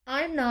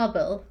I'm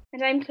Narbil.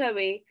 And I'm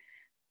Chloe.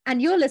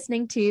 And you're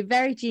listening to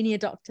Very Junior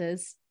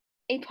Doctors,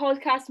 a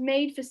podcast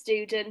made for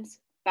students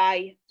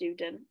by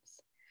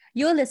students.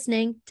 You're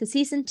listening to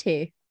Season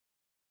 2.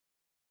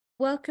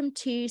 Welcome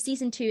to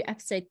Season 2,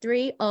 Episode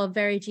 3 of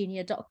Very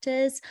Junior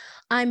Doctors.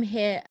 I'm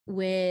here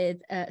with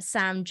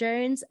Sam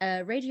Jones,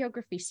 a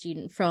radiography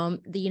student from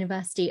the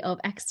University of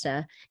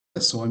Exeter.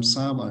 So I'm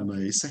Sam. I'm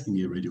a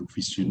second-year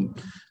radiography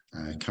student,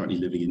 currently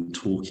living in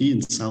Torquay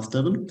in South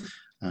Devon.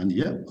 And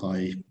yeah,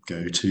 I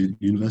go to the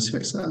University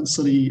of Exeter and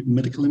study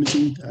medical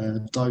imaging,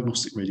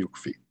 diagnostic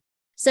radiography.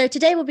 So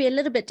today will be a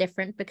little bit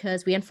different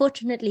because we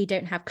unfortunately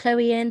don't have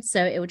Chloe in,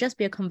 so it will just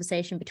be a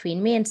conversation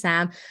between me and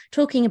Sam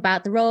talking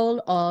about the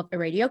role of a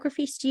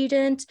radiography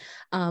student,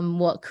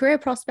 what career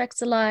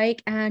prospects are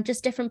like, and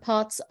just different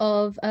parts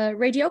of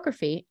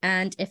radiography.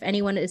 And if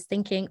anyone is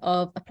thinking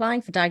of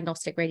applying for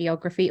diagnostic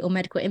radiography or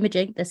medical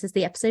imaging, this is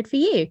the episode for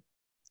you.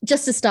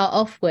 Just to start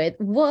off with,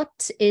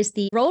 what is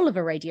the role of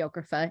a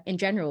radiographer in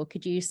general?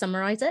 Could you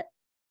summarize it?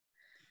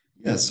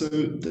 Yeah, so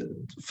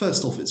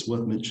first off, it's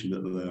worth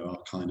mentioning that there are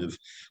kind of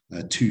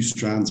two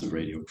strands of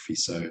radiography.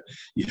 So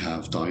you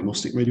have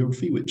diagnostic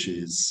radiography, which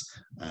is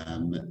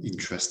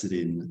interested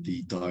in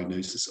the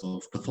diagnosis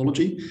of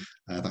pathology.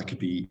 That could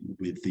be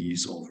with the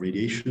use of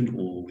radiation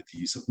or with the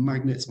use of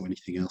magnets or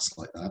anything else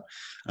like that.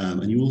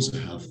 And you also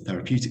have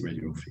therapeutic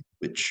radiography,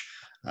 which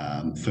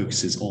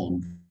focuses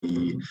on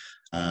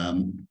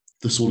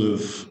the sort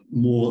of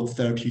more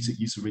therapeutic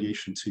use of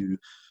radiation to,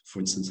 for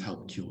instance,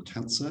 help cure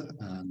cancer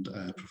and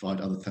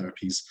provide other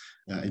therapies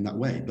in that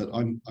way. But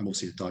I'm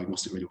also a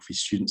diagnostic radiography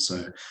student,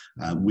 so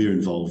we're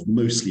involved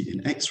mostly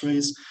in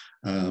X-rays.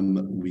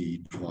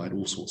 We provide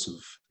all sorts of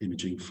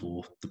imaging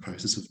for the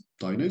process of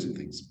diagnosing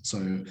things.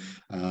 So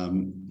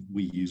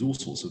we use all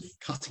sorts of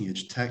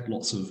cutting-edge tech,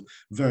 lots of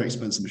very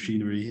expensive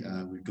machinery.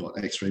 We've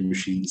got X-ray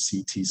machines,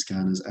 CT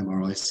scanners,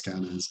 MRI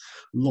scanners,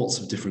 lots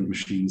of different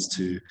machines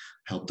to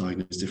help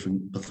diagnose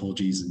different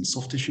pathologies in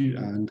soft tissue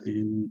and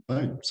in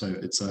bone. So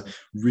it's a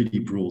really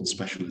broad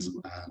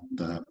specialism,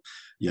 and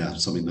yeah,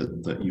 something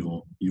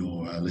that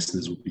your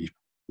listeners will be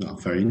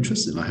very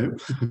interested in, I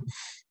hope.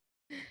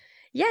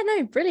 Yeah,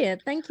 no,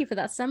 brilliant. Thank you for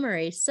that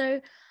summary.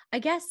 So I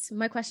guess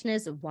my question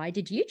is, why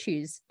did you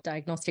choose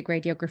diagnostic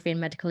radiography and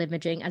medical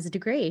imaging as a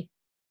degree?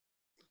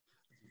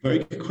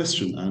 Very good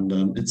question,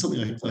 and it's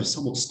something I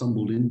somewhat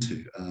stumbled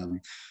into.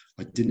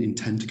 I didn't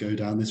intend to go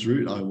down this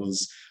route. I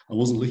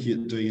wasn't looking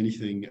at doing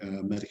anything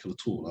medical at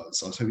all. I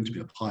was hoping to be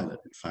a pilot,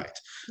 in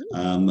fact.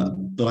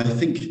 But I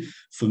think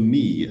for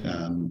me,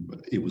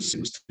 it was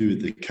to do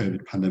with the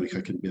COVID pandemic.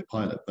 I couldn't be a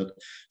pilot, but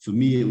for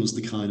me, it was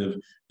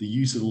the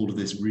use of all of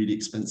this really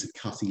expensive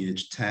cutting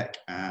edge tech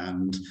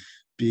and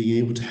being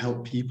able to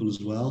help people as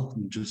well,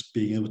 and just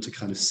being able to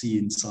kind of see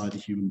inside the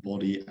human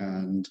body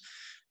and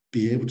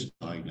be able to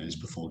diagnose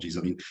pathologies.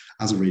 I mean,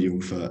 as a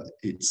radiographer,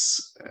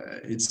 it's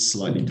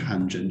slightly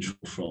tangential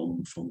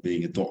from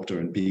being a doctor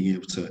and being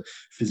able to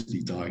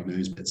physically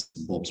diagnose bits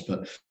and bobs,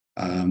 but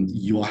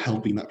you are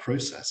helping that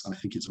process. And I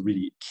think it's a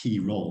really key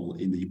role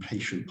in the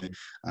patient.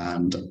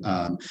 And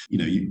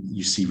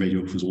you see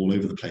radiographers all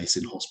over the place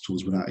in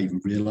hospitals without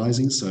even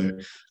realizing. So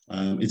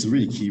it's a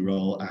really key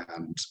role.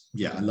 And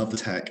yeah, I love the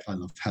tech. I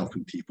love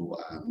helping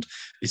people, and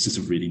it's just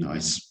a really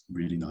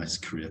nice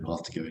career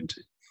path to go into.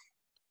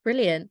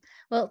 Brilliant.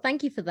 Well,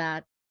 thank you for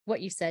that.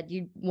 What you said,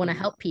 you want to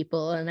help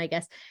people. And I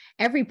guess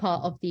every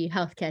part of the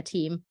healthcare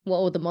team,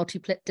 or the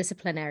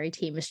multidisciplinary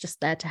team, is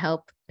just there to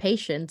help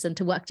patients and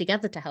to work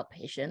together to help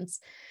patients.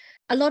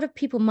 A lot of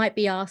people might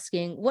be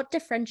asking, what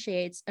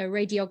differentiates a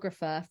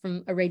radiographer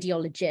from a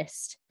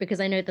radiologist? Because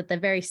I know that they're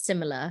very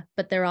similar,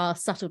 but there are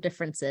subtle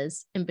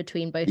differences in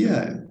between both of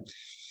them.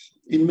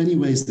 In many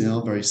ways, they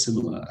are very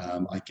similar,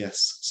 I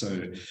guess.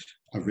 So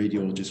a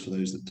radiologist, for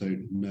those that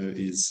don't know,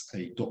 is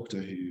a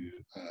doctor who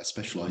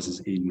specializes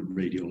in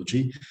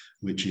radiology,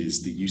 which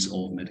is the use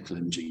of medical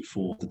imaging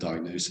for the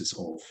diagnosis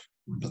of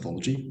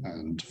pathology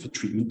and for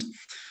treatment.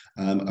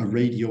 A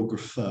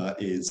radiographer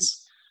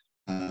is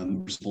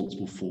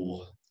responsible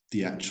for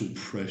the actual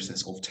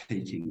process of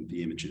taking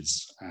the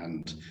images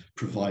and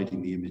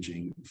providing the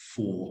imaging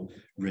for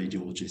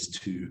radiologists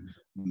to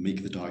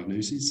make the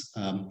diagnoses.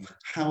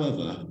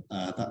 However,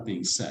 that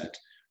being said,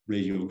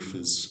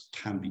 radiographers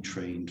can be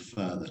trained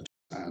further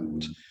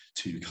and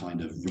to kind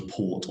of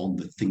report on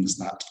the things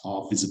that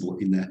are visible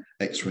in their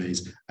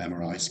X-rays,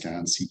 MRI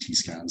scans, CT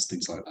scans,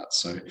 things like that.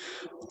 So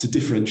to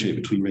differentiate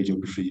between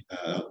radiography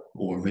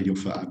or a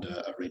radiographer and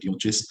a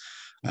radiologist,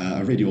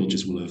 a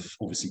radiologist will have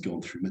obviously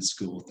gone through med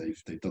school.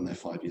 They've done their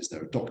 5 years.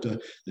 They're a doctor.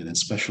 They then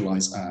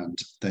specialize, and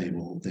they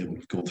will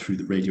have gone through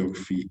the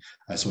radiography,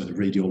 the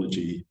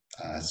radiology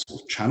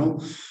sort of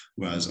channel.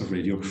 Whereas a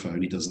radiographer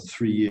only does a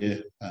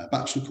 3-year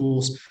bachelor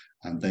course,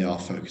 and they are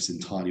focused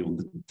entirely on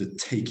the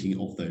taking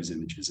of those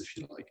images, if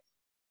you like.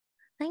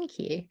 Thank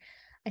you.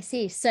 I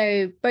see.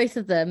 So both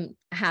of them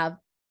have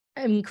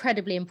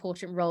incredibly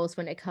important roles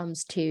when it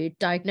comes to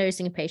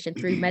diagnosing a patient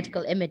through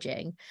medical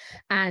imaging.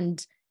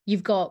 And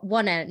you've got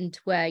one end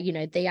where,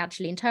 they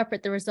actually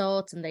interpret the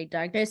results and they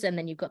diagnose, and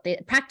then you've got the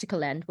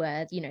practical end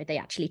where, they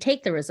actually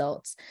take the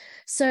results.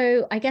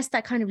 So I guess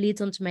that kind of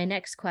leads on to my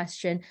next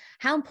question.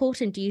 How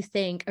important do you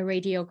think a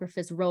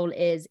radiographer's role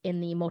is in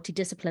the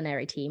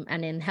multidisciplinary team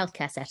and in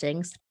healthcare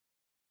settings?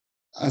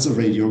 As a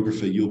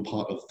radiographer, you're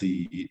part of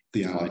the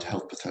allied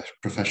health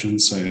profession,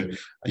 so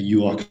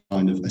you are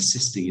kind of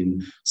assisting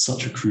in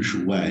such a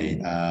crucial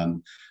way.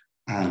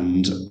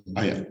 And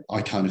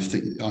I kind of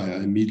think, I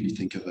immediately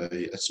think of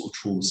a sort of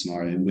trauma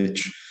scenario in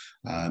which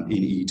in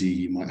ED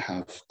you might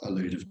have a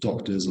load of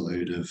doctors, a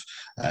load of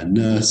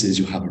nurses,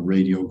 you'll have a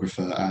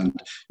radiographer, and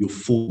you'll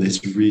form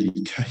this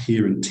really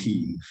coherent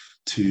team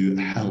to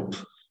help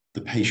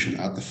the patient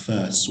at the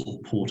first sort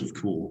of port of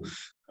call.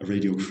 A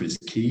radiographer is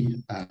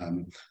key.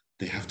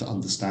 They have to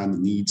understand the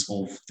needs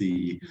of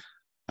the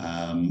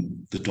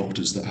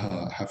doctors that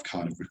have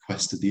kind of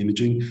requested the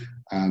imaging,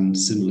 and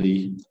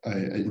similarly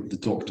the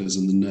doctors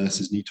and the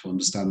nurses need to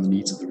understand the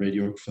needs of the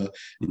radiographer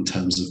in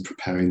terms of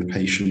preparing the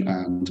patient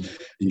and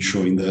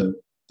ensuring that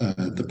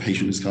the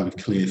patient is kind of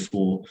clear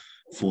for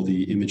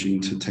the imaging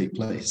to take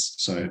place.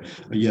 So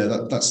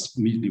that's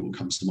immediately what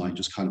comes to mind,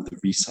 just kind of the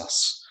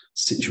resus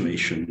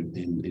situation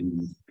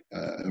in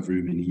a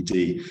room in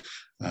ED.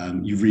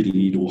 You really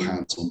need all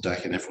hands on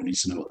deck, and everyone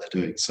needs to know what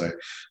they're doing. So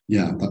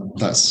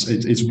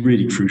it's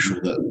really crucial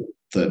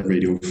that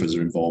radiographers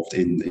are involved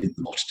in the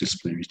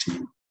multidisciplinary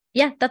team.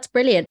 Yeah, that's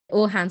brilliant.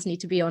 All hands need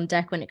to be on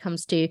deck when it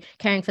comes to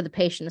caring for the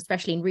patient,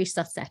 especially in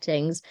resus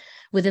settings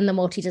within the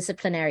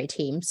multidisciplinary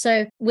team.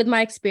 So with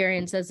my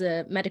experience as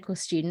a medical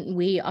student,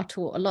 we are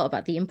taught a lot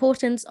about the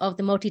importance of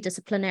the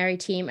multidisciplinary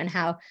team and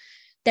how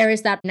there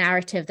is that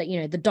narrative that,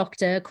 the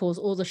doctor calls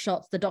all the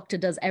shots, the doctor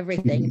does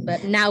everything.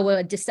 But now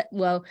we're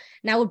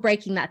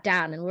breaking that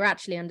down, and we're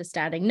actually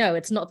understanding, no,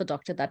 it's not the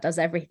doctor that does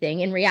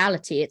everything. In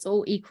reality, it's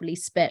all equally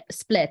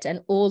split,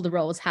 and all the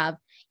roles have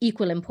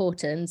equal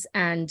importance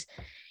and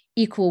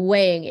equal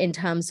weighing in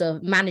terms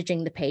of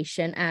managing the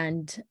patient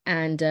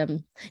and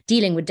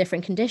dealing with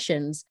different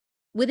conditions.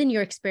 Within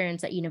your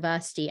experience at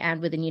university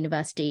and within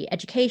university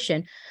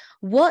education,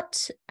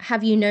 what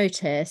have you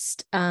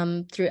noticed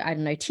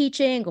through,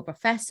 teaching or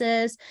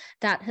professors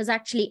that has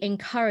actually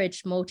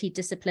encouraged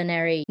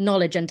multidisciplinary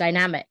knowledge and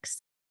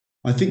dynamics?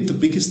 I think the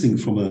biggest thing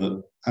from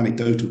an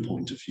anecdotal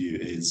point of view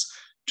is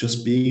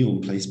just being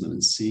on placement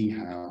and seeing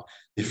how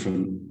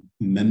different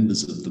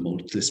members of the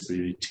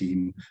multidisciplinary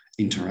team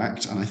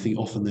interact. And I think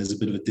often there's a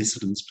bit of a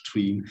dissonance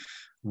between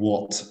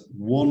what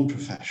one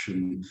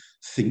profession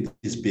thinks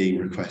is being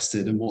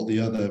requested and what the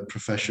other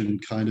profession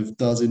kind of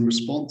does in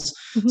response.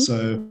 Mm-hmm.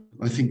 So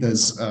I think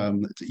there's, I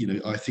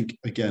think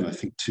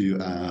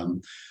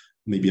to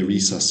maybe a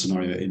resus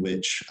scenario in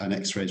which an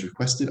X-ray is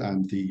requested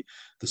and the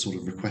sort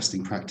of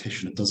requesting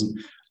practitioner doesn't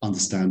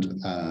understand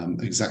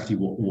exactly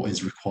what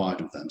is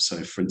required of them.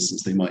 So for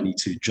instance, they might need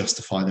to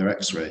justify their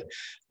X-ray,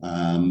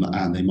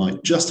 and they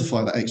might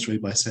justify that X-ray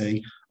by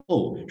saying,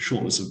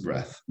 shortness of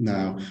breath.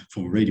 Now,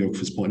 from a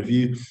radiographer's point of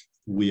view,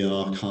 we're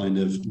going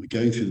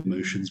through the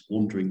motions,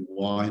 wondering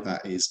why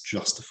that is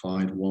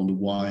justified, wondering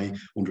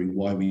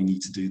why we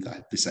need to do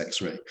this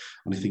X-ray.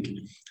 And I think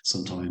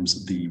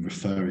sometimes the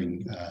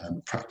referring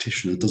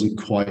practitioner doesn't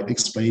quite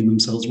explain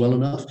themselves well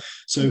enough.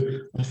 So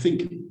I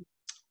think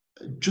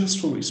just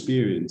from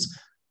experience,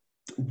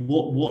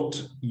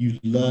 what you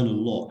learn a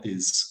lot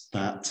is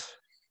that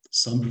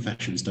some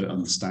professions don't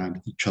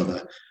understand each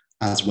other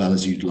as well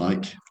as you'd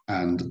like.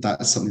 And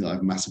that is something that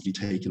I've massively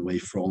taken away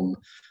from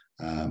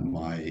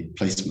my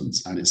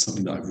placements. And it's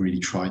something that I've really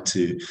tried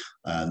to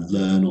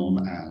learn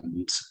on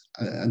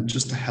and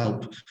just to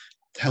help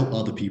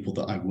other people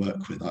that I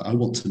work with. I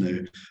want to know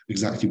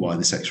exactly why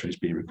this X-ray is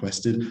being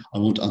requested. I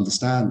want to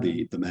understand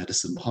the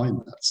medicine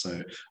behind that.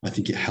 So I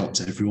think it helps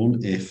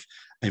everyone if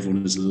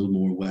everyone is a little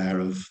more aware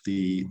of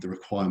the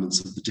requirements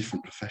of the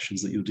different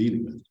professions that you're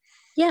dealing with.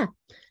 Yeah.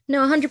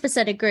 No,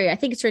 100% agree. I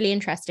think it's really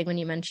interesting when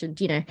you mentioned,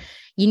 you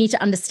need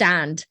to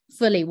understand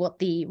fully what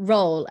the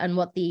role and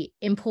what the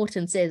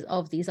importance is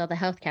of these other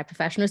healthcare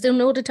professionals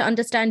in order to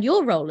understand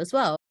your role as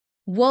well.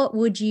 What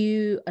would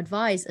you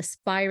advise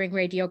aspiring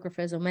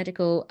radiographers or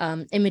medical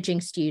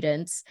imaging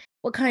students?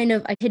 What kind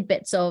of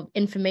tidbits of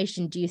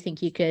information do you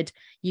think you could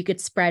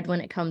spread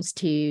when it comes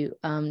to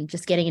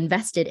just getting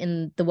invested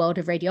in the world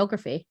of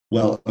radiography?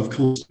 Well, of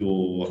course,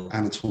 your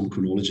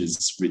anatomical knowledge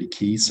is really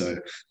key. So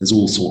there's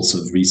all sorts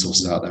of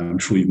resources out there. I'm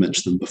sure you've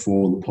mentioned them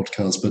before on the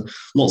podcast, but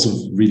lots of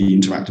really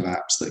interactive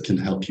apps that can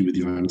help you with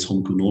your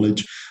anatomical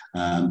knowledge.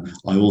 I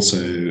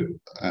also,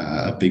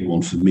 a big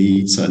one for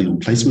me, certainly on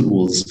placement,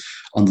 was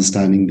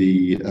understanding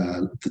the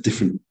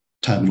different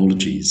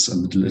terminologies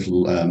and the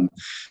little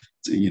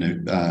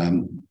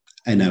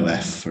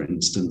NOF, for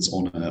instance,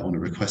 on a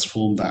request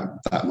form,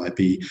 that might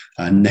be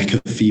neck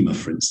of femur,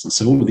 for instance.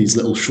 So all of these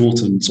little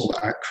shortened sort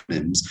of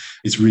acronyms,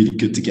 it's really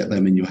good to get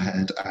them in your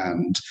head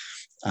and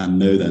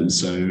know them,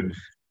 so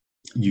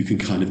you can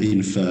kind of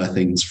infer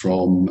things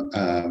from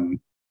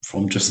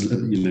just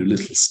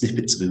little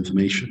snippets of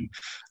information.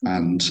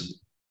 And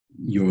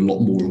you're a lot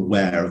more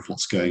aware of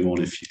what's going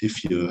on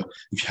if you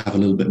have a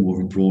little bit more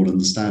of a broad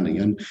understanding.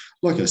 And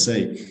like I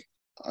say,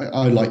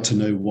 I like to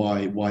know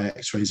why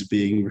X-rays are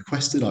being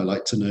requested. I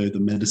like to know the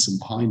medicine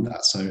behind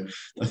that. So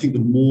I think the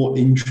more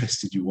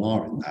interested you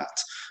are in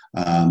that,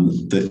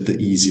 the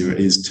easier it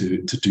is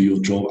to do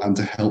your job and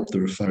to help the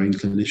referring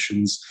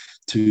clinicians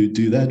to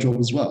do their job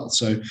as well.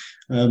 So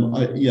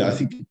I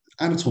think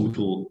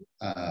anatomical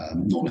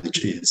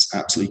knowledge is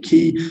absolutely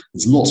key.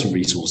 There's lots of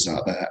resources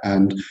out there,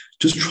 and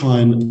just try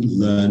and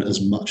learn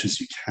as much as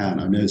you can.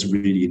 I know it's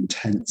really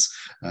intense.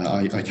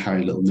 I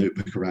carry a little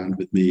notebook around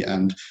with me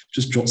and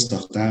just jot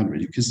stuff down,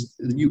 really, because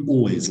you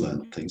always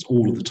learn things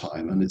all of the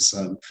time, and it's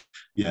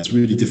it's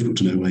really difficult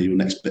to know where your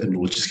next bit of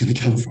knowledge is going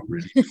to come from,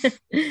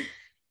 really.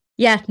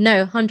 Yeah,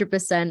 no,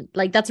 100%.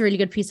 Like, that's a really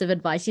good piece of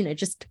advice.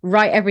 Just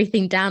write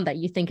everything down that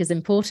you think is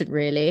important,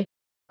 really.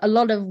 A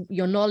lot of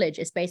your knowledge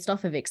is based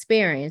off of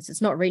experience.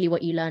 It's not really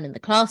what you learn in the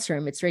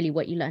classroom. It's really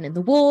what you learn in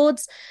the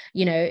wards,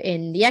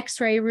 in the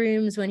X-ray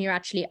rooms, when you're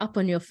actually up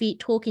on your feet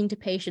talking to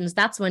patients.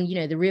 That's when,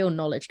 the real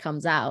knowledge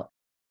comes out.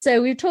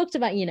 So we've talked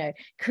about,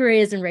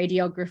 careers in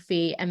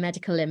radiography and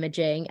medical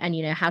imaging and,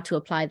 how to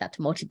apply that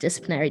to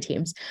multidisciplinary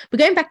teams. But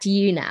going back to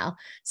you now.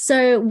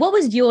 So what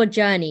was your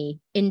journey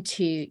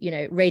into,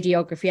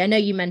 radiography? I know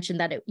you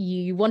mentioned that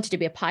you wanted to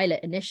be a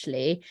pilot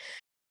initially.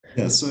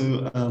 Yeah,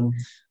 so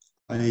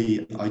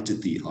I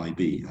did the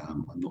IB.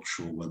 I'm not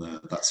sure whether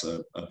that's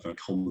a very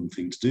common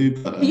thing to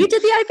do, but you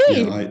did the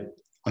IB? Yeah,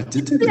 I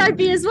did do the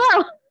IB as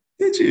well.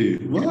 Did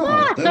you?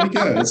 Wow, there we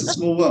go. It's a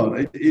small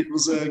world. It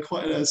was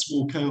quite a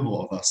small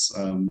cohort of us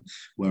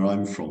where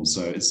I'm from,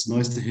 so it's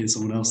nice to hear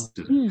someone else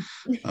did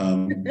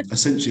it.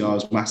 Essentially, I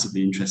was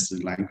massively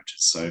interested in languages,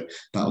 so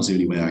that was the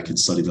only way I could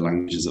study the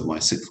languages at my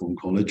sixth form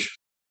college.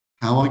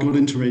 How I got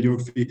into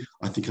radiography,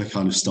 I think I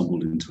kind of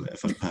stumbled into it,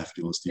 if I'm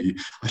perfectly honest with you.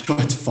 I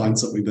tried to find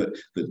something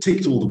that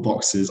ticked all the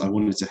boxes. I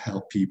wanted to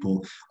help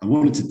people. I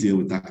wanted to deal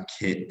with that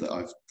kit that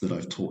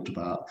I've talked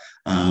about.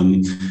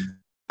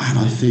 And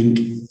I think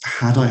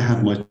had I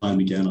had my time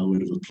again, I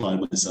would have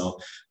applied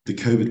myself. The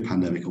COVID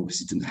pandemic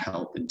obviously didn't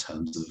help in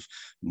terms of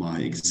my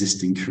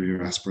existing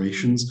career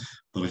aspirations,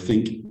 but I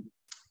think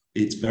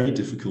it's very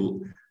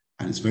difficult,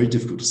 and it's very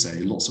difficult to say,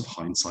 lots of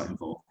hindsight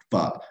involved,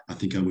 but I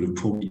think I would have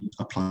probably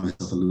applied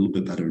myself a little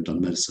bit better and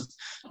done medicine.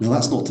 Now,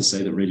 that's not to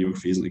say that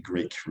radiography isn't a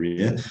great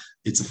career.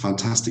 It's a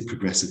fantastic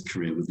progressive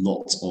career with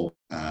lots of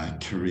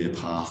career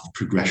path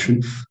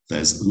progression.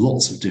 There's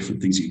lots of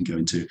different things you can go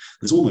into.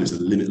 There's almost a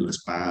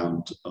limitless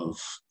bound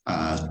of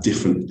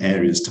different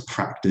areas to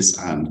practice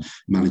and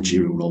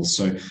managerial roles.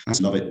 So I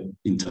love it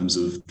in terms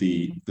of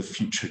the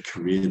future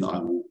career that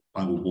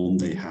I will one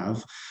day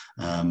have.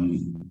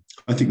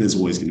 I think there's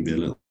always going to be a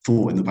little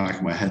thought in the back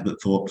of my head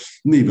that thought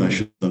maybe I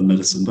should have done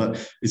medicine,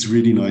 but it's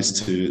really nice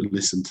to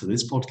listen to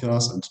this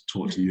podcast and to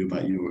talk to you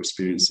about your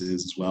experiences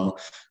as well.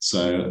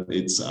 So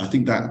I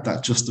think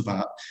that just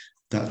about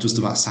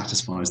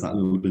satisfies that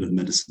little bit of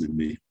medicine in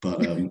me.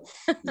 But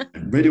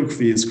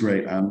radiography is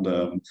great,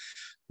 and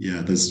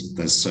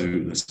there's so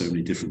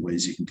many different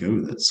ways you can go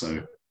with it.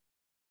 So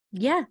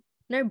yeah,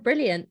 no,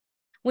 brilliant.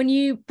 When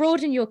you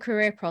broaden your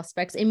career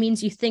prospects, it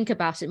means you think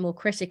about it more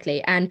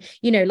critically. And,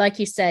 like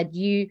you said,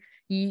 you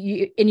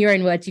in your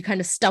own words, you kind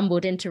of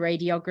stumbled into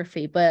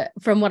radiography, but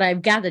from what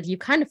I've gathered, you've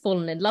kind of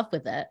fallen in love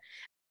with it.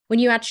 When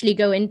you actually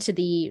go into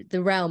the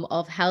realm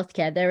of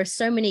healthcare, there are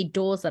so many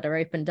doors that are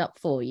opened up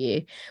for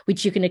you,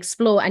 which you can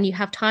explore, and you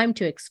have time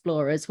to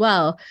explore as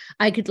well.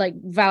 I could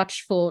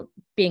vouch for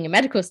being a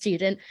medical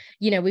student.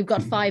 We've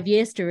got 5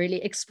 years to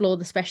really explore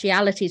the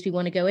specialities we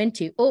want to go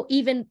into, or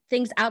even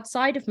things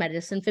outside of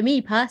medicine. For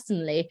me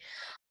personally,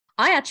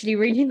 I actually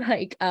really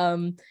like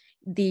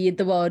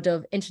the world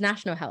of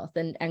international health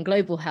and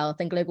global health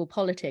and global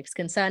politics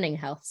concerning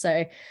health.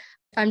 So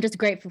I'm just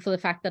grateful for the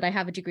fact that I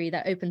have a degree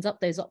that opens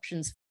up those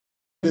options.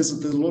 There's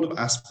a lot of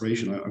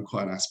aspiration. I'm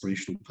quite an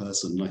aspirational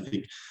person, and I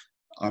think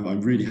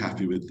I'm really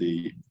happy with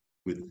the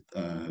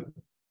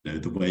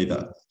way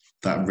that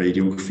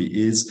radiography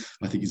is.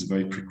 I think it's a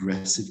very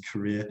progressive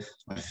career.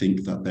 I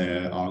think that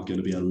there are going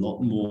to be a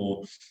lot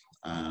more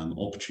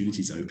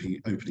opportunities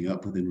opening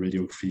up within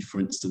radiography. For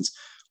instance,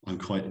 I'm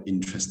quite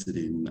interested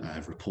in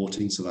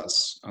reporting. So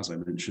that's, as I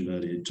mentioned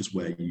earlier, just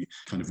where you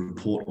kind of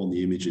report on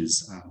the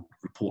images,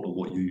 report on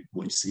what you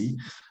see,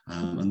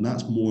 and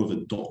that's more of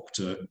a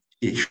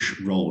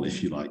doctor-ish role,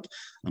 if you like.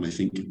 And I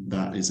think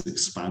that is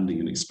expanding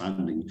and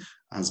expanding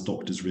as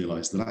doctors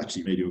realize that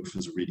actually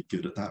radiographers are really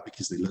good at that,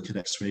 because they look at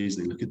x-rays,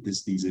 they look at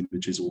these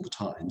images all the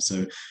time.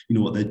 So you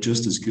know what, they're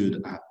just as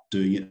good at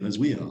doing it as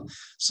we are.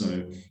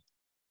 So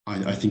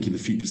I think in the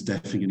future it's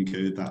definitely going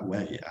to go that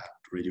way.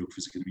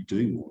 Radiographers are going to be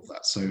doing more of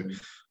that. So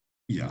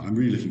yeah, I'm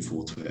really looking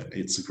forward to it.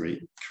 It's a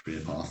great career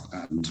path,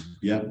 and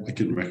yeah, I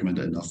couldn't recommend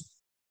it enough.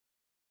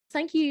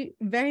 Thank you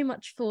very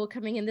much for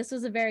coming in. This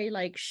was a very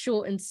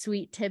short and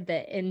sweet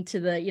tidbit into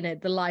the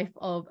life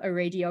of a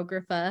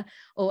radiographer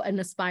or an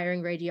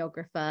aspiring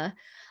radiographer.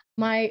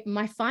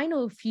 My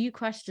final few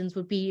questions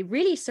would be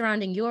really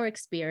surrounding your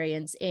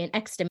experience in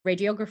extant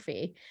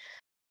radiography.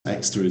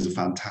 Exeter is a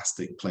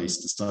fantastic place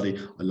to study.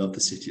 I love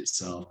the city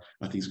itself.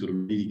 I think it's got a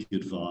really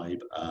good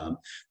vibe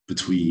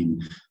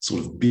between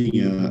sort of being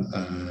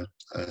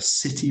a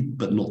city,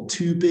 but not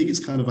too big.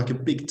 It's kind of like a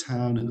big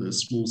town and a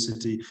small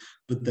city,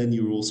 but then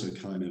you're also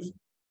kind of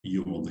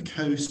you're on the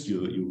coast,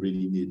 you're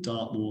really near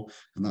Dartmoor,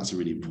 and that's a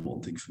really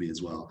important thing for me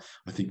as well.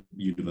 I think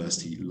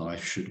university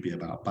life should be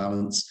about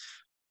balance,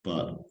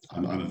 but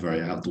I'm a very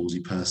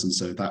outdoorsy person,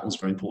 so that was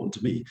very important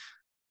to me.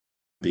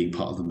 Being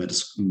part of the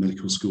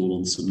medical school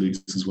on St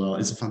Luke's as well.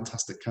 It's a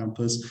fantastic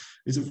campus.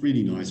 It's a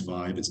really nice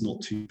vibe. It's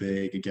not too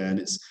big. Again,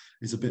 it's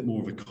a bit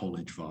more of a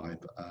college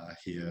vibe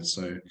here.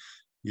 So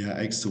yeah,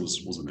 Exeter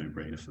was a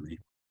no-brainer for me.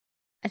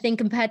 I think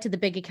compared to the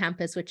bigger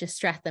campus, which is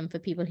Streatham, for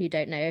people who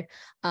don't know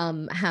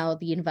how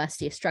the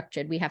university is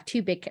structured, we have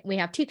two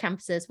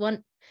campuses.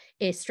 One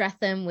is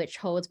Streatham, which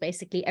holds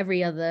basically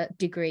every other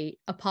degree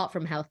apart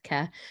from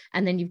healthcare.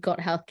 And then you've got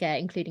healthcare,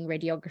 including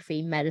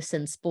radiography,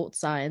 medicine, sports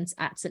science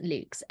at St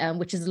Luke's,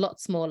 which is a lot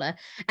smaller.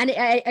 And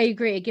I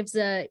agree, it gives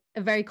a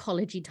very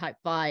collegey type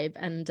vibe.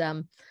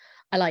 And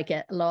I like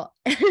it a lot.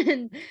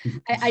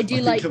 I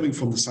do think coming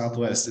from the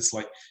southwest, it's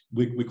like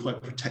we're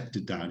quite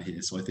protected down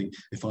here. So I think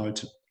if I were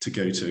to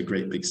go to a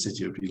great big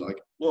city, it would be like,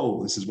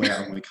 whoa, this is way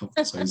out of my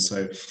comfort zone.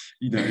 So,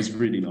 it's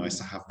really nice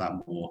to have that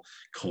more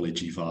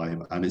collegey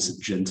vibe, and it's a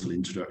gentle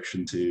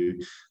introduction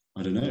to,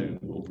 I don't know,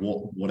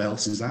 what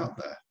else is out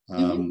there.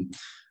 And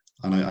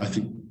I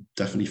think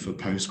definitely for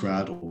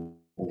postgrad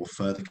or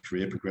further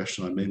career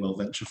progression, I may well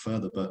venture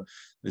further, but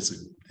it's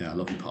a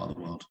lovely part of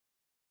the world.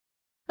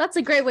 That's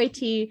a great way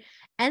to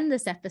end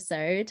this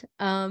episode.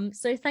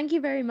 So thank you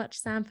very much,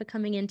 Sam, for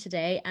coming in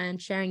today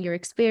and sharing your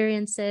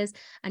experiences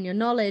and your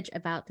knowledge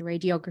about the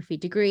radiography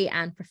degree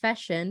and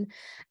profession.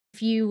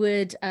 If you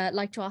would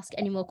like to ask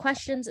any more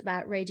questions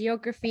about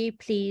radiography,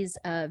 please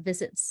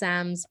visit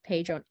Sam's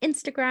page on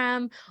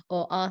Instagram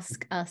or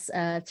ask us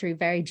through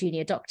Very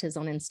Junior Doctors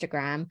on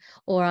Instagram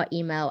or our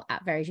email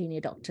at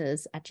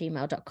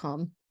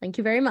veryjuniordoctors@gmail.com. Thank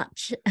you very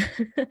much.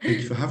 Thank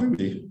you for having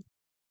me.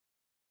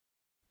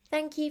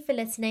 Thank you for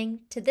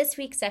listening to this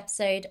week's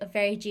episode of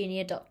Very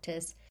Junior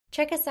Doctors.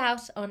 Check us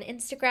out on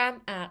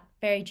Instagram at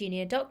Very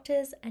Junior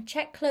Doctors and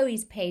check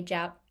Chloe's page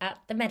out at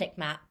The Medic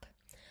Map.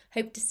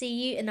 Hope to see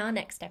you in our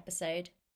next episode.